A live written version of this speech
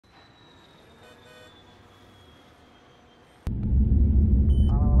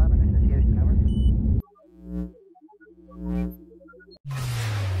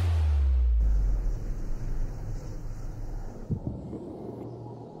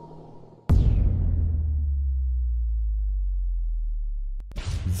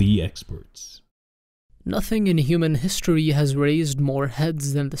the experts. Nothing in human history has raised more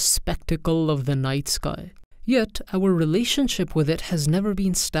heads than the spectacle of the night sky. Yet, our relationship with it has never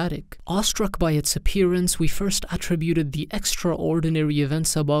been static. Awestruck by its appearance, we first attributed the extraordinary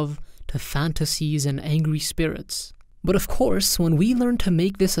events above to fantasies and angry spirits. But of course, when we learned to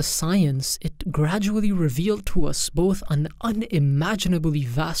make this a science, it gradually revealed to us both an unimaginably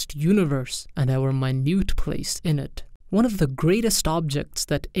vast universe and our minute place in it. One of the greatest objects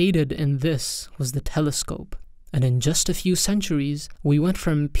that aided in this was the telescope. And in just a few centuries, we went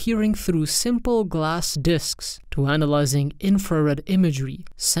from peering through simple glass discs to analyzing infrared imagery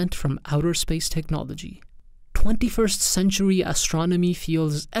sent from outer space technology. 21st century astronomy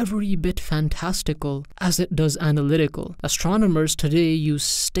feels every bit fantastical as it does analytical. Astronomers today use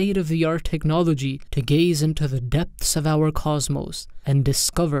state-of-the-art technology to gaze into the depths of our cosmos and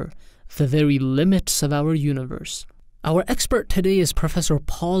discover the very limits of our universe. Our expert today is Professor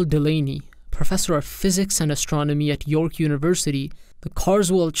Paul Delaney, Professor of Physics and Astronomy at York University, the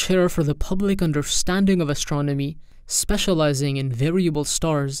Carswell Chair for the Public Understanding of Astronomy, specializing in variable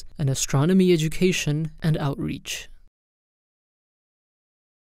stars and astronomy education and outreach.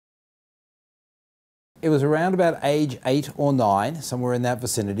 It was around about age 8 or 9, somewhere in that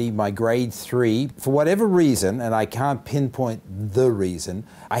vicinity, my grade 3. For whatever reason, and I can't pinpoint the reason,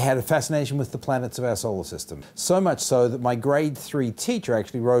 I had a fascination with the planets of our solar system. So much so that my grade 3 teacher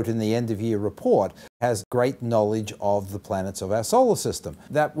actually wrote in the end-of-year report, has great knowledge of the planets of our solar system.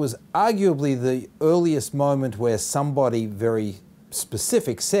 That was arguably the earliest moment where somebody very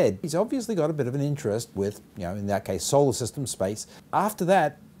specific said, he's obviously got a bit of an interest with, in that case, solar system, space. After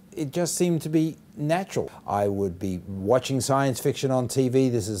that, it just seemed to be natural. I would be watching science fiction on TV.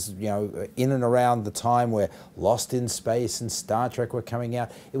 This is, in and around the time where Lost in Space and Star Trek were coming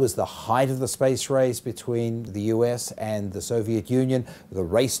out. It was the height of the space race between the US and the Soviet Union, the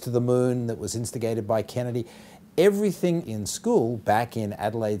race to the moon that was instigated by Kennedy. Everything in school, back in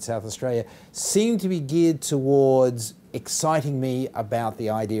Adelaide, South Australia, seemed to be geared towards exciting me about the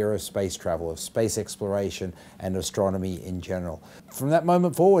idea of space travel, of space exploration and astronomy in general. From that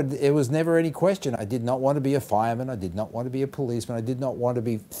moment forward, it was never any question. I did not want to be a fireman, I did not want to be a policeman, I did not want to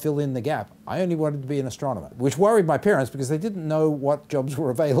be fill in the gap. I only wanted to be an astronomer, which worried my parents because they didn't know what jobs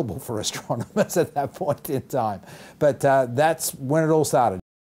were available for astronomers at that point in time. But that's when it all started.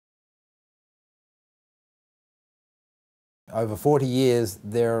 Over 40 years,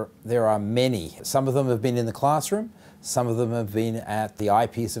 there are many. Some of them have been in the classroom, some of them have been at the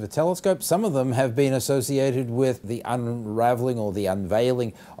eyepiece of a telescope, some of them have been associated with the unraveling or the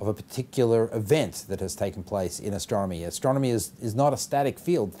unveiling of a particular event that has taken place in astronomy. Astronomy is not a static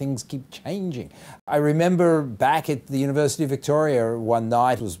field, things keep changing. I remember back at the University of Victoria one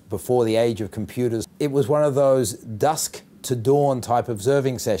night, it was before the age of computers, it was one of those dusk to dawn type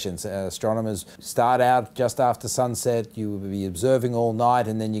observing sessions. Astronomers start out just after sunset, you would be observing all night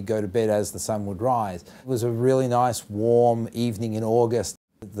and then you go to bed as the sun would rise. It was a really nice warm evening in August.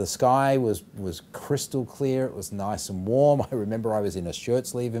 The sky was crystal clear, it was nice and warm. I remember I was in a shirt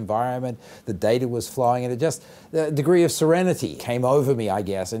sleeve environment, the data was flowing, and the degree of serenity came over me, I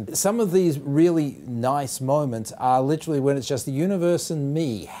guess. And some of these really nice moments are literally when it's just the universe and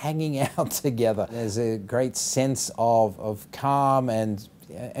me hanging out together. There's a great sense of calm and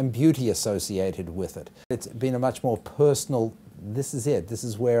beauty associated with it. It's been a much more personal, this is it, this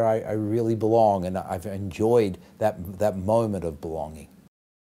is where I really belong, and I've enjoyed that moment of belonging.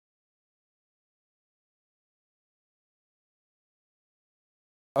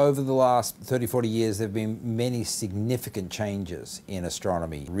 Over the last 30, 40 years, there have been many significant changes in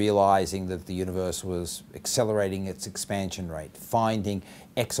astronomy, realizing that the universe was accelerating its expansion rate, finding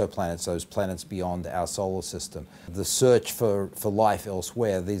exoplanets, those planets beyond our solar system, the search for life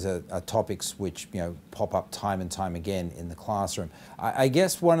elsewhere. These are topics which pop up time and time again in the classroom. I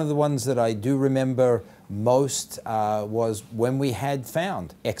guess one of the ones that I do remember most was when we had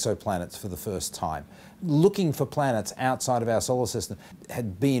found exoplanets for the first time. Looking for planets outside of our solar system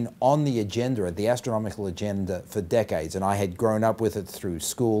had been on the agenda, the astronomical agenda, for decades, and I had grown up with it through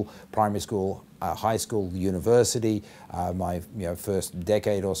school, primary school, high school, university, my first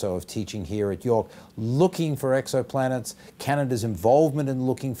decade or so of teaching here at York, looking for exoplanets, Canada's involvement in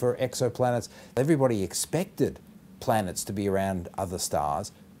looking for exoplanets. Everybody expected planets to be around other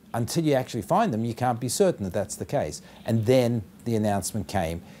stars. Until you actually find them, you can't be certain that that's the case. And then the announcement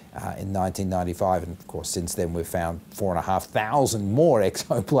came in 1995, and of course since then we've found 4,500 more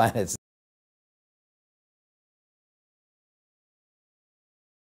exoplanets.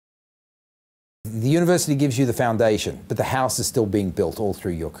 The university gives you the foundation, but the house is still being built all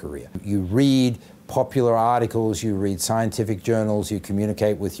through your career. You read, popular articles, you read scientific journals, you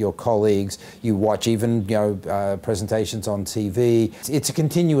communicate with your colleagues, you watch even presentations on TV. It's a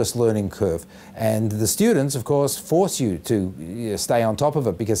continuous learning curve. And the students, of course, force you to stay on top of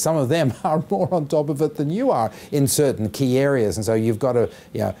it, because some of them are more on top of it than you are in certain key areas. And so you've got to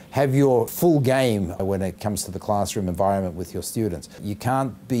have your full game when it comes to the classroom environment with your students. You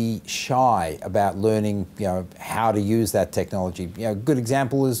can't be shy about learning how to use that technology. A good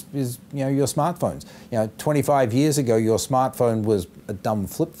example is your smartphones. 25 years ago, your smartphone was a dumb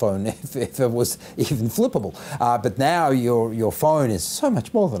flip phone if it was even flippable. But now your phone is so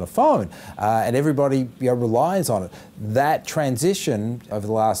much more than a phone, and everybody relies on it. That transition over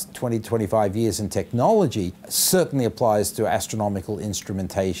the last 20, 25 years in technology certainly applies to astronomical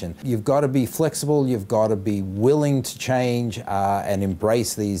instrumentation. You've got to be flexible, you've got to be willing to change and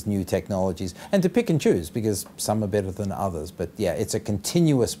embrace these new technologies, and to pick and choose, because some are better than others. But yeah, it's a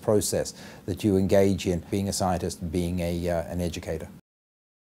continuous process that you engage in being a scientist and being an educator.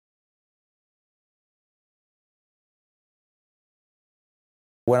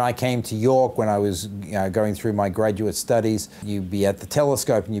 When I came to York, when I was going through my graduate studies, you'd be at the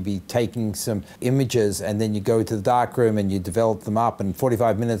telescope and you'd be taking some images, and then you go to the darkroom and you develop them up, and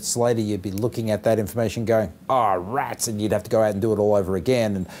 45 minutes later you'd be looking at that information going, oh, rats, and you'd have to go out and do it all over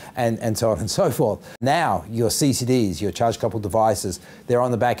again, and so on and so forth. Now, your CCDs, your charge-coupled devices, they're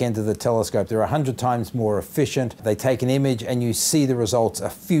on the back end of the telescope. They're 100 times more efficient. They take an image and you see the results a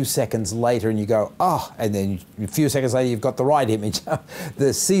few seconds later and you go, oh, and then a few seconds later you've got the right image.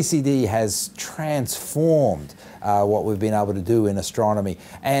 The CCD has transformed what we've been able to do in astronomy,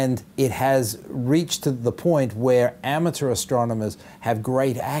 and it has reached to the point where amateur astronomers have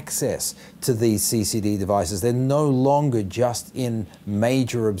great access to these CCD devices. They're no longer just in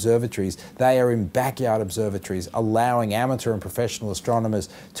major observatories, they are in backyard observatories, allowing amateur and professional astronomers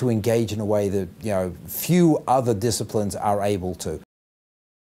to engage in a way that few other disciplines are able to.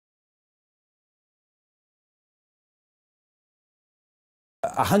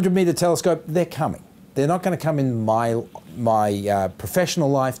 100-meter telescope, they're coming. They're not going to come in my professional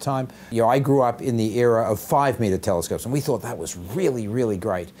lifetime. I grew up in the era of 5-meter telescopes, and we thought that was really, really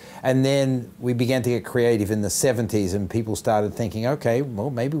great. And then we began to get creative in the 70s, and people started thinking, okay,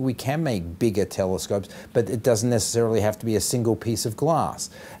 well, maybe we can make bigger telescopes, but it doesn't necessarily have to be a single piece of glass.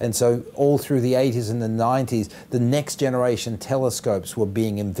 And so all through the 80s and the 90s, the next generation telescopes were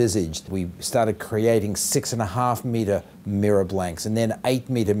being envisaged. We started creating 6.5-meter mirror blanks, and then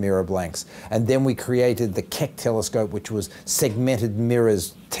 8-meter mirror blanks. And then we created the Keck telescope, which was segmented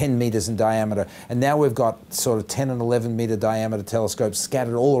mirrors 10 meters in diameter. And now we've got sort of 10 and 11-meter diameter telescopes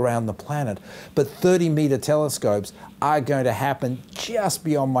scattered all around the planet. But 30-meter telescopes are going to happen just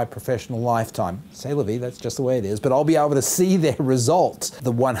beyond my professional lifetime. C'est la vie, that's just the way it is. But I'll be able to see their results.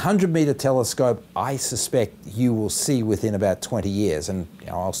 The 100-meter telescope, I suspect you will see within about 20 years. And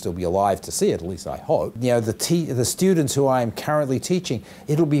I'll still be alive to see it, at least I hope. The students who I am currently teaching,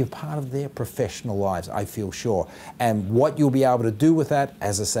 it'll be a part of their professional lives, I feel sure. And what you'll be able to do with that,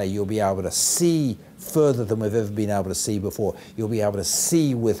 as I say, you'll be able to see further than we've ever been able to see before. You'll be able to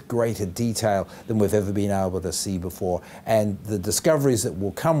see with greater detail than we've ever been able to see before. And the discoveries that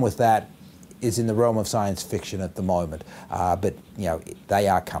will come with that is in the realm of science fiction at the moment. But they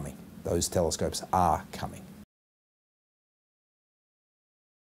are coming. Those telescopes are coming.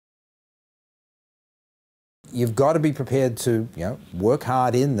 You've got to be prepared to work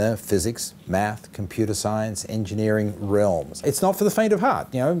hard in the physics, math, computer science, engineering realms. It's not for the faint of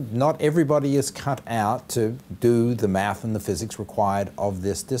heart. Not everybody is cut out to do the math and the physics required of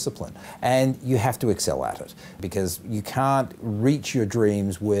this discipline. And you have to excel at it, because you can't reach your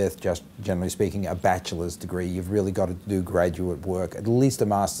dreams with just, generally speaking, a bachelor's degree. You've really got to do graduate work, at least a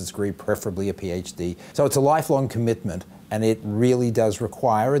master's degree, preferably a PhD. So it's a lifelong commitment. And it really does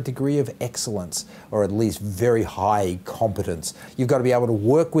require a degree of excellence, or at least very high competence. You've got to be able to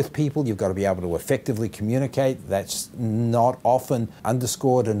work with people, you've got to be able to effectively communicate. That's not often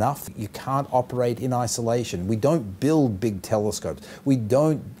underscored enough. You can't operate in isolation. We don't build big telescopes. We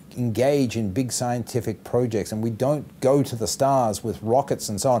don't engage in big scientific projects, and we don't go to the stars with rockets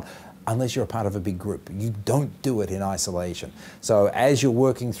and so on unless you're a part of a big group. You don't do it in isolation. So as you're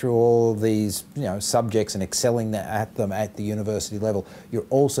working through all these subjects and excelling at them at the university level, you're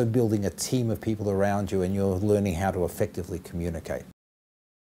also building a team of people around you, and you're learning how to effectively communicate.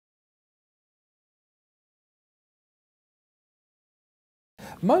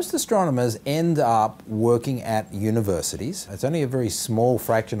 Most astronomers end up working at universities. It's only a very small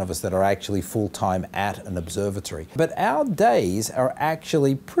fraction of us that are actually full-time at an observatory. But our days are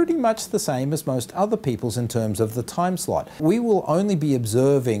actually pretty much the same as most other people's in terms of the time slot. We will only be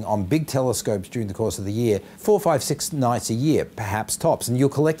observing on big telescopes during the course of the year 4, 5, 6 nights a year, perhaps tops, and you'll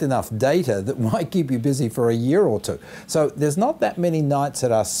collect enough data that might keep you busy for a year or two. So there's not that many nights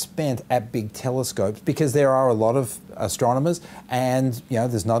that are spent at big telescopes because there are a lot of astronomers, and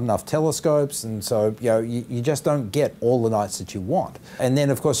there's not enough telescopes, and so you just don't get all the nights that you want. And then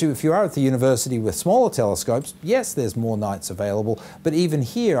of course if you are at the university with smaller telescopes, yes, there's more nights available, but even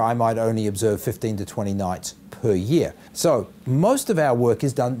here I might only observe 15 to 20 nights per year. So most of our work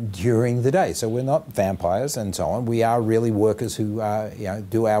is done during the day. So we're not vampires and so on. We are really workers who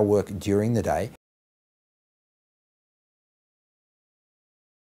do our work during the day.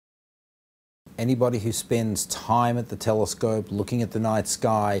 Anybody who spends time at the telescope, looking at the night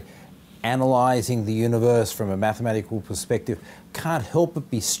sky, analyzing the universe from a mathematical perspective, can't help but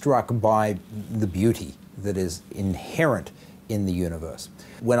be struck by the beauty that is inherent in the universe.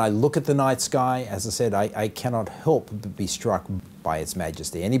 When I look at the night sky, as I said, I cannot help but be struck by its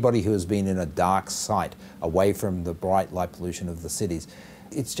majesty. Anybody who has been in a dark site, away from the bright light pollution of the cities,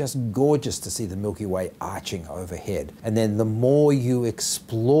 it's just gorgeous to see the Milky Way arching overhead. And then the more you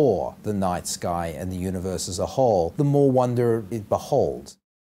explore the night sky and the universe as a whole, the more wonder it beholds.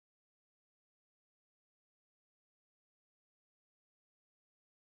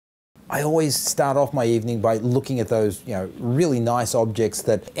 I always start off my evening by looking at those really nice objects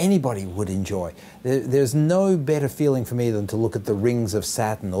that anybody would enjoy. There's no better feeling for me than to look at the rings of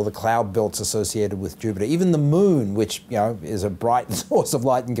Saturn or the cloud belts associated with Jupiter. Even the moon, which is a bright source of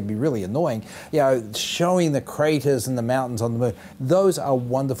light and can be really annoying, showing the craters and the mountains on the moon. Those are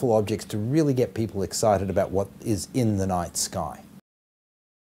wonderful objects to really get people excited about what is in the night sky.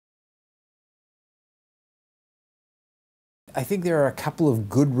 I think there are a couple of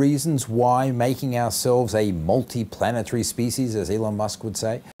good reasons why making ourselves a multi-planetary species, as Elon Musk would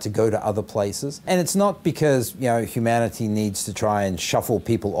say, to go to other places. And it's not because humanity needs to try and shuffle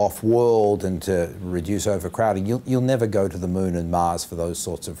people off-world and to reduce overcrowding. You'll never go to the moon and Mars for those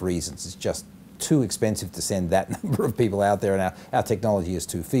sorts of reasons. It's just too expensive to send that number of people out there, and our technology is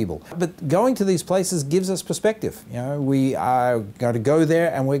too feeble. But going to these places gives us perspective. We are going to go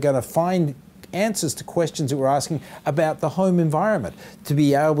there and we're going to find answers to questions that we're asking about the home environment, to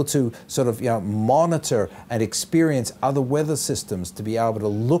be able to sort of monitor and experience other weather systems, to be able to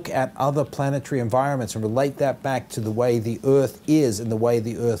look at other planetary environments and relate that back to the way the Earth is and the way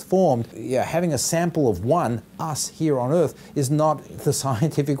the Earth formed. Having a sample of one, us here on Earth, is not the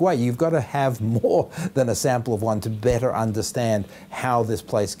scientific way. You've got to have more than a sample of one to better understand how this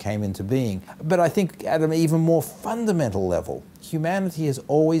place came into being. But I think at an even more fundamental level, humanity has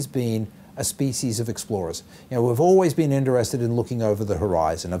always been a species of explorers. We've always been interested in looking over the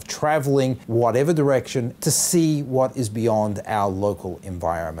horizon, of traveling whatever direction to see what is beyond our local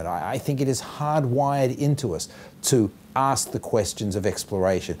environment. I think it is hardwired into us to ask the questions of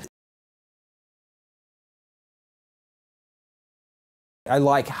exploration. I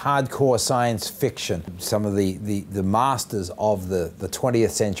like hardcore science fiction. Some of the masters of the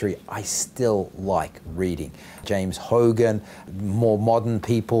 20th century I still like reading. James Hogan, more modern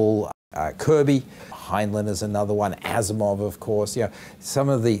people, Kirby, Heinlein is another one, Asimov, of course. Some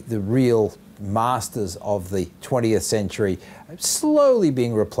of the real masters of the 20th century slowly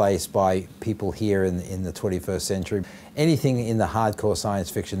being replaced by people here in the 21st century. Anything in the hardcore science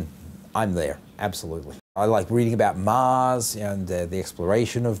fiction, I'm there, absolutely. I like reading about Mars and the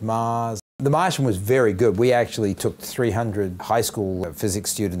exploration of Mars. The Martian was very good. We actually took 300 high school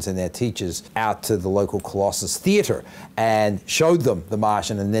physics students and their teachers out to the local Colossus Theatre and showed them The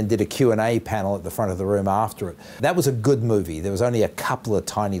Martian, and then did a Q&A panel at the front of the room after it. That was a good movie. There was only a couple of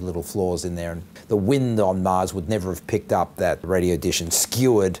tiny little flaws in there, and the wind on Mars would never have picked up that radio dish and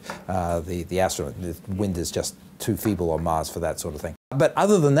skewered the astronaut. The wind is just too feeble on Mars for that sort of thing. But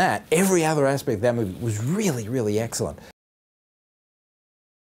other than that, every other aspect of that movie was really, really excellent.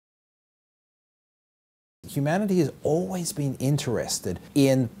 Humanity has always been interested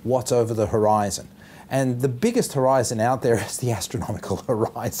in what's over the horizon. And the biggest horizon out there is the astronomical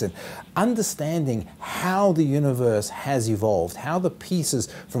horizon. Understanding how the universe has evolved, how the pieces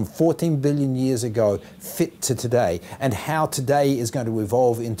from 14 billion years ago fit to today, and how today is going to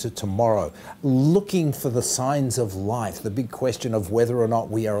evolve into tomorrow. Looking for the signs of life, the big question of whether or not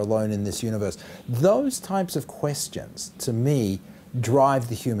we are alone in this universe. Those types of questions, to me, drive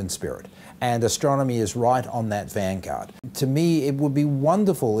the human spirit. And astronomy is right on that vanguard. To me, it would be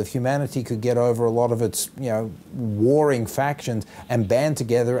wonderful if humanity could get over a lot of its, warring factions and band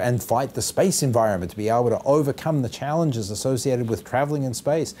together and fight the space environment, to be able to overcome the challenges associated with traveling in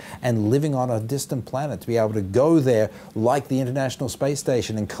space and living on a distant planet, to be able to go there like the International Space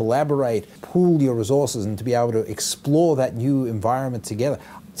Station and collaborate, pool your resources, and to be able to explore that new environment together.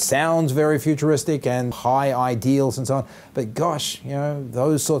 Sounds very futuristic and high ideals and so on, but gosh,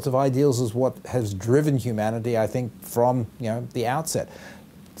 those sorts of ideals is what has driven humanity, I think, from the outset.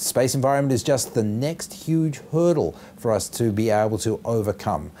 Space environment is just the next huge hurdle for us to be able to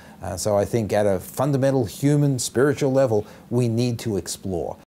overcome. So I think at a fundamental human spiritual level, we need to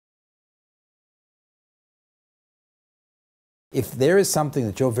explore. If there is something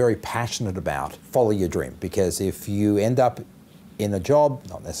that you're very passionate about, follow your dream, because if you end up in a job,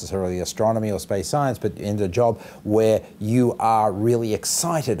 not necessarily astronomy or space science, but in a job where you are really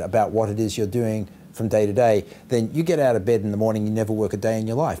excited about what it is you're doing from day to day, then you get out of bed in the morning, you never work a day in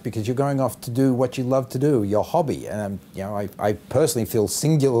your life because you're going off to do what you love to do, your hobby. And I personally feel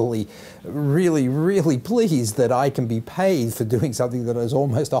singularly, really, really pleased that I can be paid for doing something that is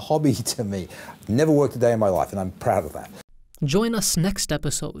almost a hobby to me. Never worked a day in my life, and I'm proud of that. Join us next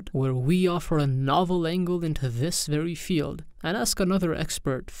episode, where we offer a novel angle into this very field and ask another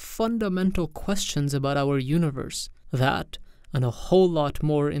expert fundamental questions about our universe. That and a whole lot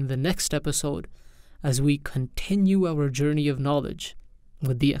more in the next episode as we continue our journey of knowledge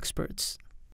with the experts.